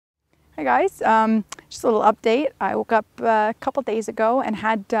Hi guys, just a little update. I woke up a couple days ago and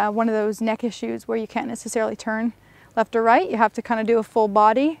had one of those neck issues where you can't necessarily turn left or right. You have to kind of do a full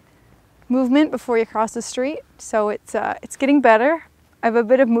body movement before you cross the street. So it's getting better. I have a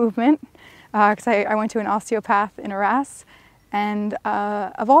bit of movement because I went to an osteopath in Arras, and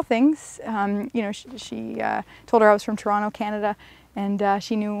of all things, you know, she told her I was from Toronto, Canada, and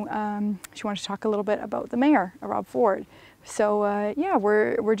she knew she wanted to talk a little bit about the mayor, Rob Ford. So yeah,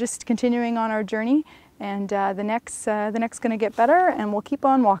 we're just continuing on our journey, and the neck's going to get better, and we'll keep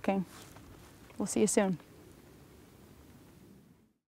on walking. We'll see you soon.